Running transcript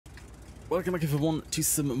Welcome back everyone to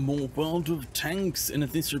some more World of Tanks. In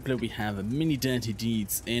this replay we have Mini Dirty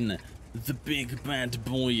Deeds in The Big Bad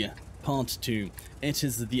Boy Part 2. It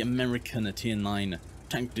is the American Tier 9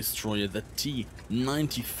 tank destroyer, the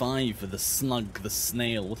T95, the slug, the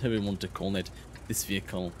snail, whatever you want to call it. This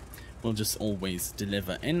vehicle will just always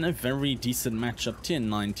deliver in a very decent matchup. Tier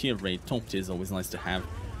 9, Tier 8, top tier is always nice to have.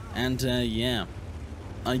 And yeah,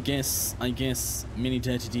 I guess Mini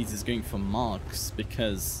Dirty Deeds is going for marks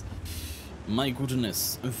because, my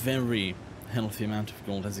goodness, a very healthy amount of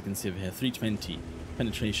gold, as you can see over here. 320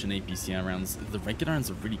 penetration APCR rounds. The regular rounds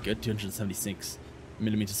are really good,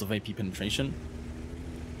 276mm of AP penetration.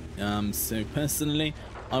 So personally,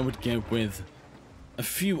 I would go with a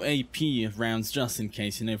few AP rounds just in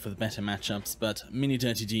case, you know, for the better matchups, but Mini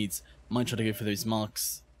Dirty Deeds might try to go for those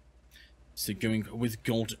marks. So going with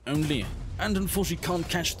gold only, and unfortunately can't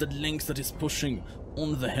catch the length that is pushing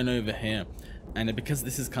on the hill over here. And because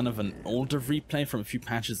this is kind of an older replay from a few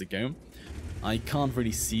patches ago, I can't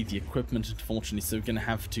really see the equipment, unfortunately, so we're going to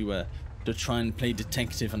have to try and play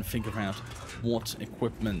detective and figure out what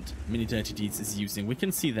equipment Mini Dirty Deeds is using. We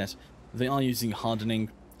can see that they are using hardening.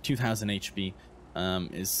 2000 HP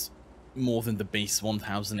is more than the base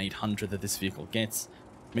 1800 that this vehicle gets.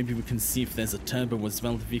 Maybe we can see if there's a turbo as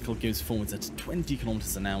well. The vehicle goes forwards at 20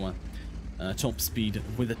 kilometers an hour, top speed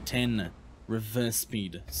with a 10 reverse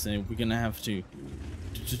speed. So we're gonna have to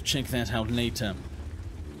check that out later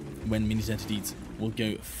when Mini Dirty Deeds will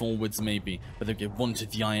go forwards, maybe. But they'll get one to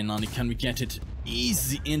the Iron Army. Can we get it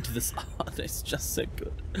easy into this? Oh, it's just so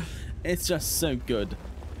good. It's just so good.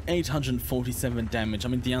 847 damage. I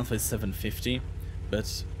mean, the alpha is 750,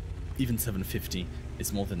 but even 750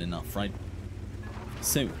 is more than enough, right?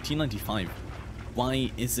 So, T95,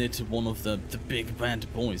 why is it one of the big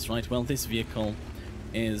bad boys, right? Well, this vehicle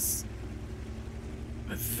is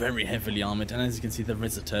very heavily armored, and as you can see, there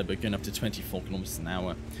is a turbo going up to 24 kilometers an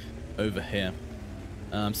hour over here.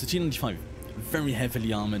 So T95, very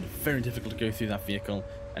heavily armored, very difficult to go through that vehicle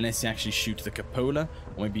unless you actually shoot the cupola,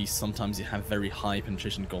 or maybe sometimes you have very high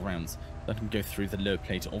penetration gold rounds that can go through the low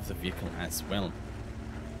plate of the vehicle as well.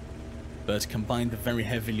 But combine the very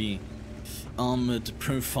heavily armored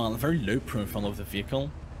profile, very low profile of the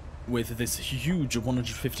vehicle, with this huge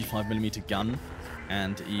 155mm gun,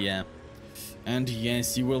 and yeah, and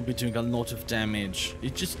yes, you will be doing a lot of damage.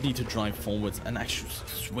 You just need to drive forwards and actually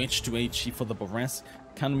switch to HE for the Boresk.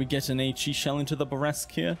 Can we get an HE shell into the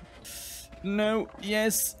Boresk here? No,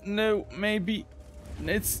 yes, no, maybe.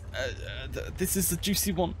 It's this is a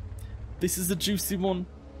juicy one. This is a juicy one.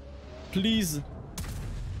 Please.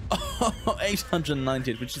 Oh,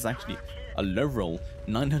 890, which is actually a low roll.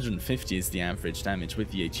 950 is the average damage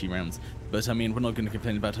with the HE rounds. But I mean, we're not going to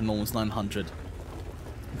complain about an almost 900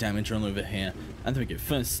 damage roll over here. And there we go.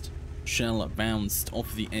 First shell bounced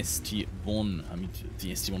off the ST1. I mean,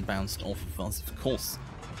 the ST1 bounced off of us, of course.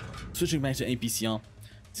 Switching back to APCR.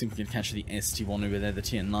 See if we can catch the ST1 over there, the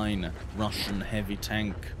Tier 9 Russian heavy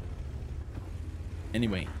tank.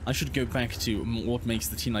 Anyway, I should go back to what makes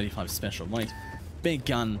the T95 special, right? Big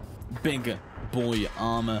gun, big boy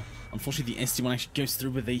armor. Unfortunately, the ST1 actually goes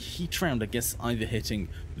through with a heat round, I guess, either hitting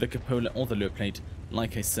the cupola or the low plate.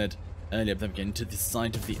 Like I said earlier, they're getting to the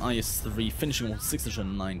side of the IS-3, finishing with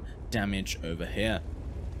 609 damage over here.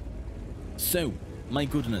 So, my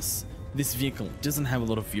goodness, this vehicle doesn't have a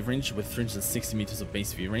lot of view range with 360 meters of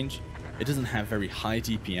base view range. It doesn't have very high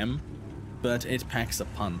DPM, but it packs a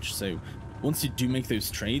punch. So, once you do make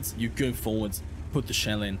those trades, you go forwards, put the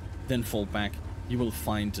shell in, then fall back. You will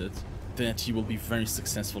find that you will be very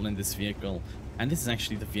successful in this vehicle. And this is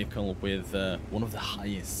actually the vehicle with one of the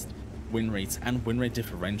highest win rates and win rate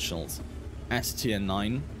differentials at Tier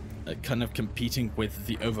 9, kind of competing with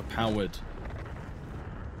the overpowered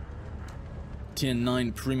Tier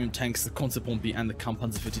 9 premium tanks, the Concept 1B and the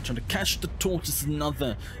Kampanzer 50, trying to catch the Tortoise,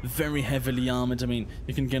 another very heavily armored. I mean,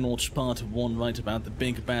 you can get watch part 1 right about the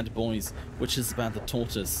big bad boys, which is about the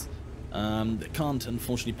Tortoise. They can't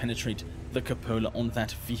unfortunately penetrate the cupola on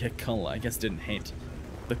that vehicle. I guess didn't hit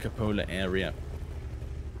the cupola area.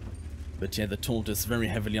 But yeah, the Tortoise very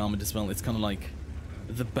heavily armored as well. It's kind of like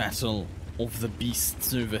the battle of the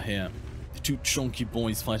beasts over here. The two chunky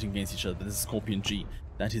boys fighting against each other. But this is Scorpion G.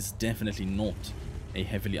 That is definitely not a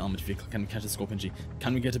heavily armored vehicle. Can we catch a Scorpion G?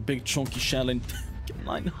 Can we get a big chunky shell in?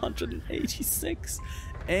 986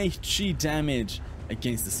 HE damage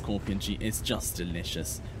against the Scorpion G. It's just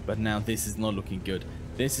delicious. But now this is not looking good.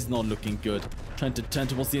 This is not looking good. Trying to turn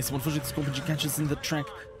towards the ST1. Unfortunately, the Scorpion G catches in the track.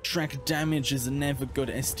 Track damage is never good.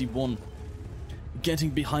 ST1 getting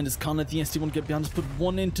behind us. Can't let the ST1 get behind us. Put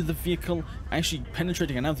one into the vehicle, actually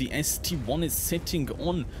penetrating, and now the ST1 is sitting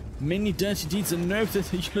on many dirty deeds. And no, they're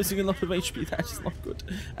losing a lot of HP. That is not good.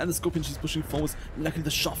 And the Scorpion, she's pushing forwards. Luckily, the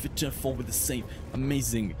Shaffitter forward with the save.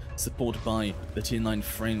 Amazing support by the Tier 9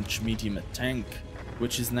 French medium tank,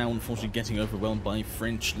 which is now unfortunately getting overwhelmed by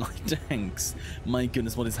French light tanks. My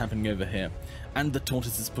goodness, what is happening over here? And the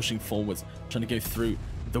Tortoise is pushing forwards, trying to go through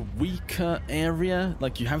the weaker area.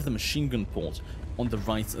 Like, you have the machine gun port on the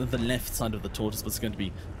right, the left side of the Tortoise, but it's going to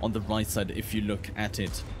be on the right side if you look at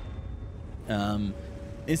it.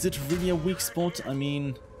 Is it really a weak spot? I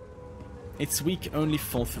mean, it's weak only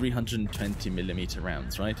for 320mm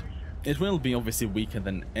rounds, right? It will be obviously weaker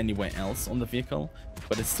than anywhere else on the vehicle,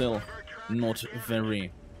 but it's still not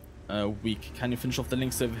very weak. Can you finish off the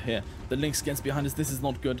Lynx over here? The Lynx gets behind us. This is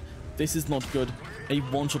not good. This is not good. A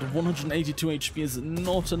one-shot of 182 HP is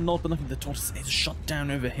not a lot, but look at the Tortoise is shot down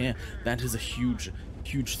over here. That is a huge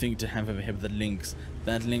thing to have over here with the Lynx.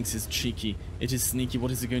 That Lynx is cheeky. It is sneaky. What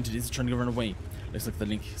is it going to do? Is it trying to run away? Looks like the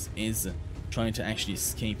Lynx is trying to actually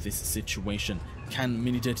escape this situation. Can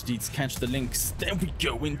Mini Dirty Deeds catch the Lynx? There we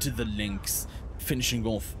go, into the Lynx, finishing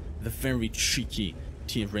off the very cheeky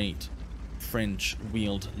Tier 8 French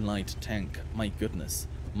wheeled light tank. My goodness,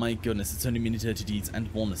 it's only Mini Dirty Deeds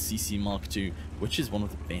and one CC Mark II, which is one of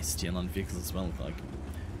the best Tier 9 vehicles as well. Like,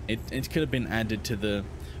 it could have been added to the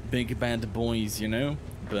big bad boys, you know,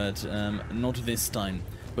 but not this time.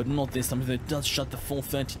 But not this time. It does shut the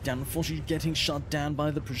 430 down. Unfortunately, getting shut down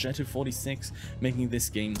by the Progetto 46, making this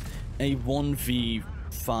game a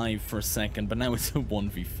 1v5 for a second, but now it's a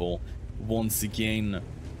 1v4 once again.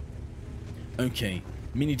 Okay,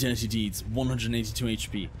 Mini Dirty Deeds, 182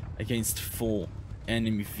 HP against 4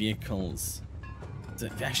 enemy vehicles. So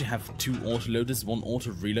they actually have 2 autoloaders, 1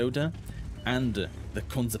 auto reloader, and the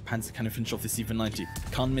Panzer can finish off this even 90.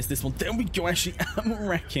 Can't miss this one. There we go, actually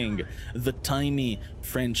wrecking the tiny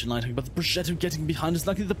French light tank, but the Progetto getting behind us.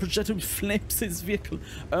 Luckily, the Progetto flips his vehicle.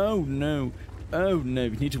 Oh no. Oh no,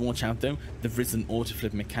 we need to watch out though. There is an auto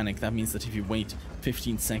flip mechanic. That means that if you wait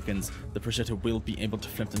 15 seconds, the Progetto will be able to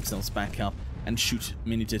flip themselves back up and shoot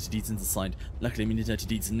Mini Dirty Deeds into the side. Luckily, Mini Dirty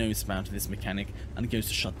Deeds knows about this mechanic and goes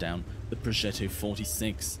to shut down the Progetto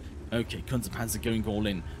 46. Okay, Panzer going all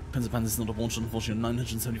in. Panzer is not a one-shot, unfortunately,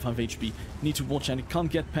 975 HP. Need to watch out, it can't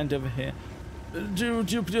get penned over here.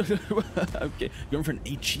 Okay, going for an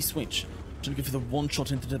HE switch. Trying to go for the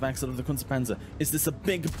one-shot into the backside of the Panzer. Is this a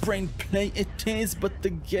big brain play? It is, but the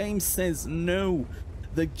game says no.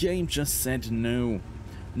 The game just said no.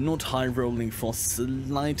 Not high rolling for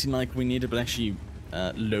slightly like we needed, but actually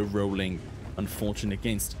low rolling, unfortunately,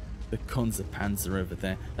 against the Panzer over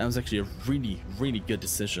there. That was actually a really good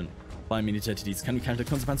decision by Mini Dirty Deeds. Can we catch the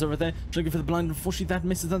Panzer over there? Trying to go for the blind. Unfortunately, that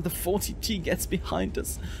misses, and the 40T gets behind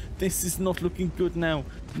us. This is not looking good now.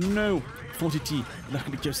 No, 40T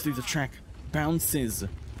luckily goes through the track, bounces.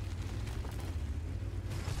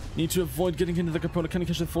 Need to avoid getting into the Capola. Can you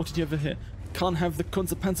catch the 40T over here? Can't have the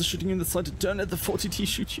Panzer shooting you in the side. Don't let the 40T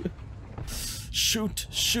shoot you.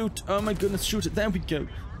 Shoot. Oh my goodness, shoot it. There we go.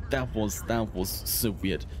 That was so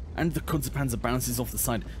weird. And the Panzer bounces off the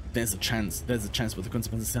side. There's a chance, but the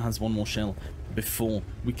Panzer still has one more shell before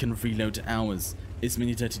we can reload ours. Is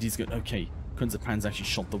Mini Dirty Deeds good? Okay, Panzer actually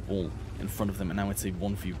shot the wall in front of them, and now it's a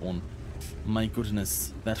 1v1. My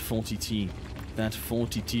goodness, that 40T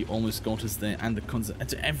almost got us there, and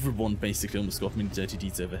the everyone basically almost got Mini Dirty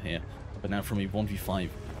Deeds over here. But now from a 1v5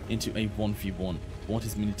 into a 1v1, what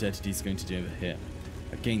is Mini Dirty Deeds going to do over here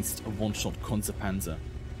against a one-shot Panzer?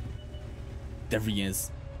 There he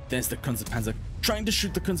is. There's the Panzer trying to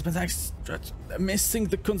shoot the Panzer, missing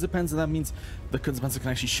the Panzer. That means the Panzer can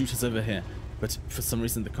actually shoot us over here. But for some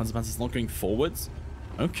reason, the Panzer is not going forwards.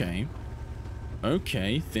 Okay,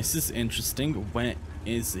 this is interesting. Where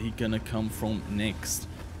is he gonna come from next?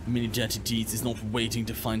 Mini Dirty Deeds is not waiting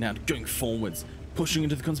to find out. Going forwards, pushing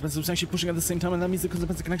into the Panzer. It's actually pushing at the same time, and that means the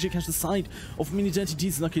Panzer can actually catch the side of Mini Dirty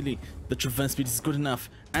Deeds. Luckily, the traverse speed is good enough,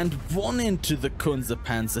 and one into the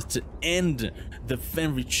Panzer to end the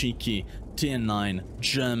very cheeky Tier 9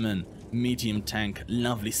 German medium tank.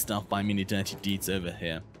 Lovely stuff by Mini Dirty Deeds over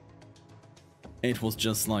here. It was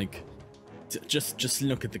just like, just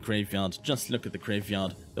look at the graveyard. Just look at the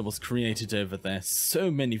graveyard that was created over there.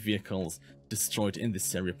 So many vehicles destroyed in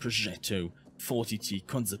this area. Progetto, 40T,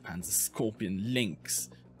 Panzer, Scorpion, Lynx,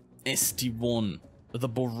 ST1, the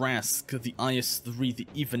Borask, the IS-3, the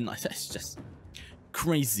even... That's just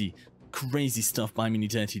crazy stuff by Mini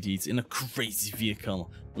Dirty Deeds in a crazy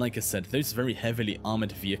vehicle. Like I said, those very heavily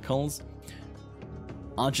armored vehicles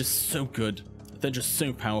are just so good. They're just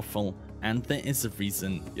so powerful, and there is a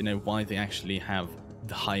reason, you know, why they actually have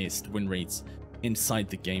the highest win rates inside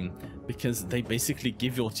the game, because they basically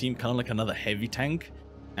give your team kind of like another heavy tank.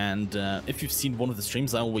 And if you've seen one of the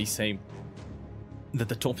streams, I always say that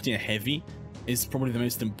the top tier heavy is probably the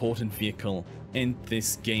most important vehicle in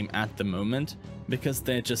this game at the moment, because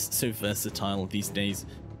they're just so versatile these days.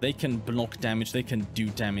 They can block damage, they can do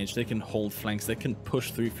damage, they can hold flanks, they can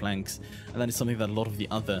push through flanks, and that is something that a lot of the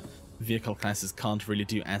other vehicle classes can't really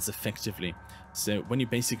do as effectively. So when you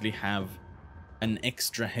basically have an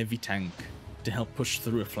extra heavy tank to help push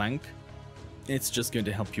through a flank, it's just going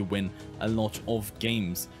to help you win a lot of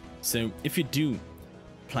games. So if you do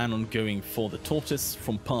plan on going for the Tortoise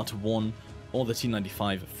from part 1 or the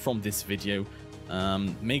T95 from this video,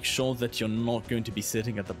 make sure that you're not going to be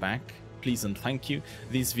sitting at the back. Please and thank you.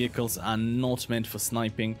 These vehicles are not meant for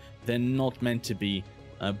sniping. They're not meant to be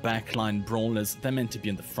backline brawlers. They're meant to be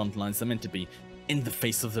in the front lines. They're meant to be in the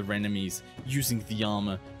face of their enemies, using the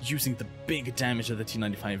armor, using the big damage that the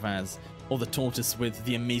T95 has, or the Tortoise with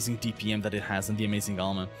the amazing DPM that it has and the amazing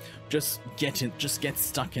armor. Just get in, just get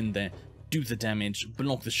stuck in there, do the damage,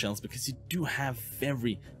 block the shells, because you do have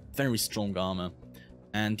very, very strong armor.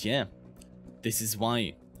 And yeah, this is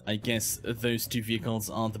why I guess those two vehicles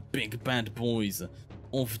are the big bad boys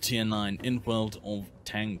of tier 9 in World of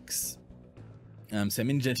Tanks. So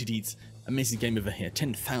Mini Dirty Deeds, amazing game over here.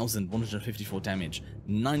 10,154 damage,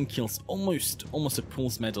 9 kills, almost a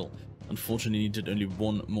Pools medal. Unfortunately, needed only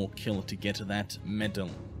one more kill to get that medal.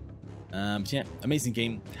 But yeah, amazing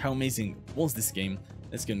game. How amazing was this game?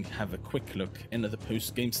 Let's go and have a quick look into the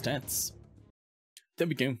post-game stats. There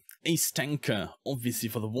we go. Ace Tanker, obviously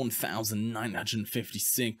for the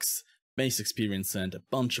 1,956 base experience and a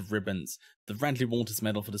bunch of ribbons. The Radley Walters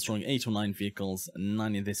medal for destroying 8 or 9 vehicles,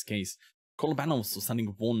 9 in this case. Kolobanovs for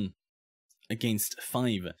standing 1 against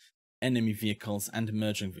 5 enemy vehicles and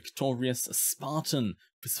emerging victorious. A Spartan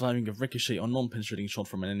for surviving a ricochet or non-penetrating shot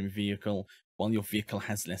from an enemy vehicle while your vehicle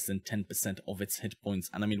has less than 10% of its hit points.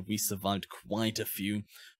 And I mean, we survived quite a few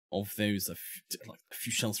of those, a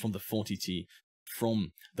few shells from the 40T,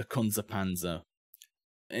 from the Konzerpanzer.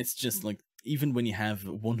 It's just like, even when you have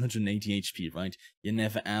 180 HP, right, you're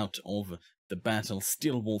never out of the battle.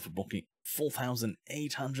 Steel Wall for blocking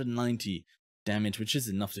 4,890 damage, which is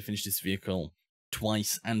enough to finish this vehicle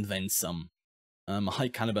twice and then some. A High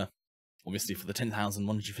Caliber, obviously for the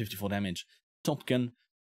 10,154 damage. Top Gun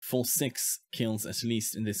for 6 kills at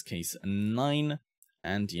least, in this case 9.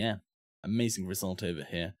 And yeah, amazing result over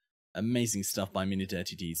here. Amazing stuff by Mini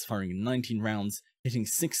Dirty Deeds, firing 19 rounds, hitting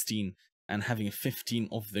 16, and having 15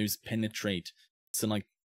 of those penetrate. So like,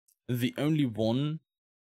 the only one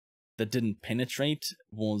that didn't penetrate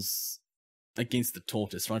was against the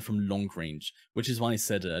Tortoise, right, from long range, which is why I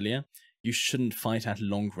said earlier, you shouldn't fight at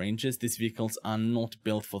long ranges. These vehicles are not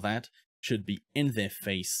built for that. Should be in their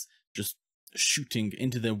face, just shooting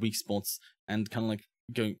into their weak spots, and kind of like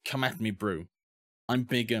going, come at me, bro. I'm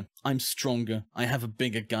bigger, I'm stronger, I have a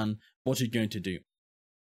bigger gun, what are you going to do?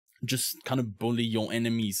 Just kind of bully your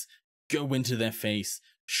enemies, go into their face,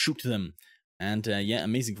 shoot them. And yeah,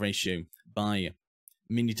 amazing ratio by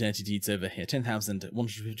Mini Dirty Deeds over here.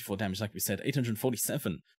 10,154 damage, like we said,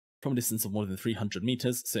 847 from a distance of more than 300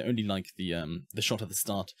 meters, so only like the shot at the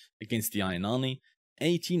start against the Iron Army.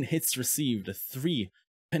 18 hits received, 3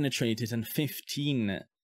 penetrated, and 15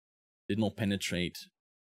 did not penetrate.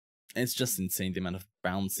 It's just insane the amount of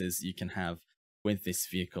bounces you can have with this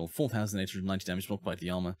vehicle. 4,890 damage blocked by the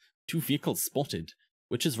armor. 2 vehicles spotted,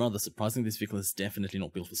 which is rather surprising. This vehicle is definitely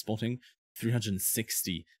not built for spotting.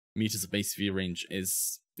 360 meters of base view range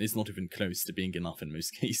is not even close to being enough in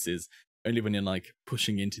most cases. Only when you're like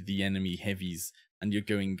pushing into the enemy heavies and you're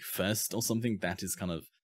going first or something, that is kind of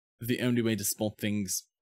the only way to spot things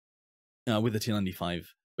with the T95.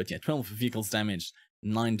 But yeah, 12 vehicles damaged,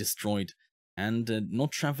 9 destroyed. And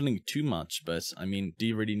not traveling too much, but I mean, do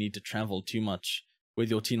you really need to travel too much with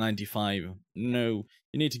your T95? No,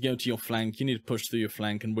 you need to go to your flank, you need to push through your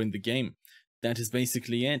flank and win the game. That is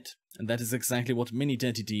basically it, and that is exactly what Mini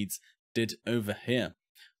Dirty Deeds did over here.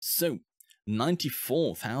 So,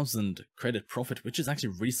 94,000 credit profit, which is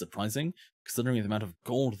actually really surprising, considering the amount of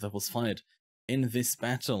gold that was fired in this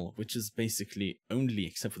battle, which is basically only,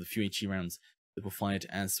 except for the few HE rounds, that were fired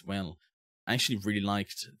as well. I actually really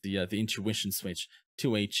liked the intuition switch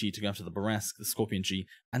to HE to go after the Barask, the Scorpion G,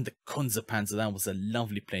 and the Konzerpanzer. That was a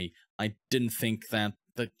lovely play. I didn't think that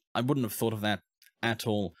I wouldn't have thought of that at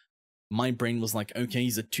all. My brain was like, okay,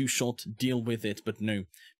 he's a 2-shot, deal with it, but no.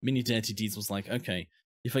 Mini Dirty Deeds was like, okay,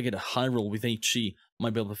 if I get a high roll with HE, I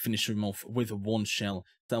might be able to finish him off with 1 shell.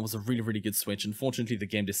 That was a really, really good switch. Unfortunately, the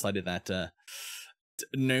game decided that,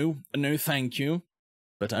 no thank you.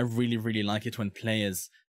 But I really, really like it when players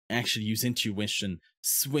actually use intuition,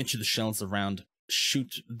 switch the shells around,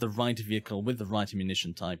 shoot the right vehicle with the right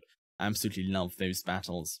ammunition type. I absolutely love those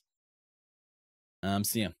battles. So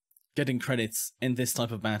yeah, getting credits in this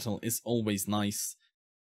type of battle is always nice.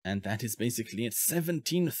 And that is basically it.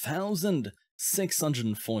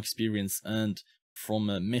 17,604 experience earned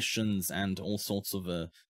from missions and all sorts of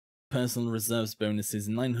personal reserves bonuses.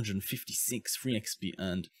 956 free XP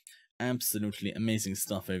earned. Absolutely amazing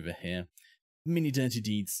stuff over here. Mini dirty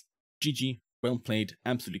deeds. GG. Well played.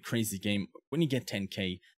 Absolutely crazy game. When you get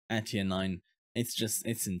 10k at tier 9, it's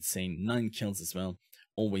insane. 9 kills as well.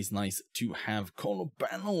 Always nice to have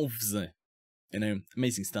Kolobanovs. You know,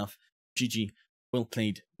 amazing stuff. GG. Well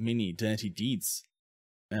played, mini dirty deeds.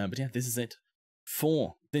 But yeah, this is it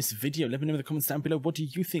for this video. Let me know in the comments down below, what do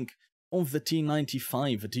you think of the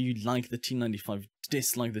T95? Do you like the T95?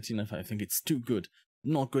 Dislike the T95? I think it's too good.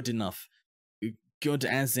 Not good enough. Good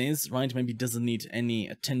as is, right? Maybe doesn't need any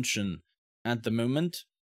attention at the moment.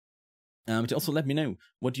 But also let me know,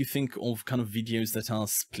 what do you think of kind of videos that are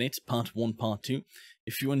split, part 1, part 2?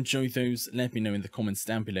 If you enjoy those, let me know in the comments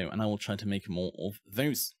down below, and I will try to make more of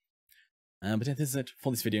those. But yeah, this is it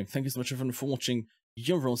for this video. Thank you so much everyone for watching.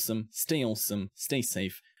 You're awesome, stay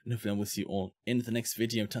safe, and hopefully I will see you all in the next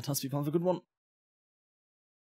video. Ta-ta, people, have a good one.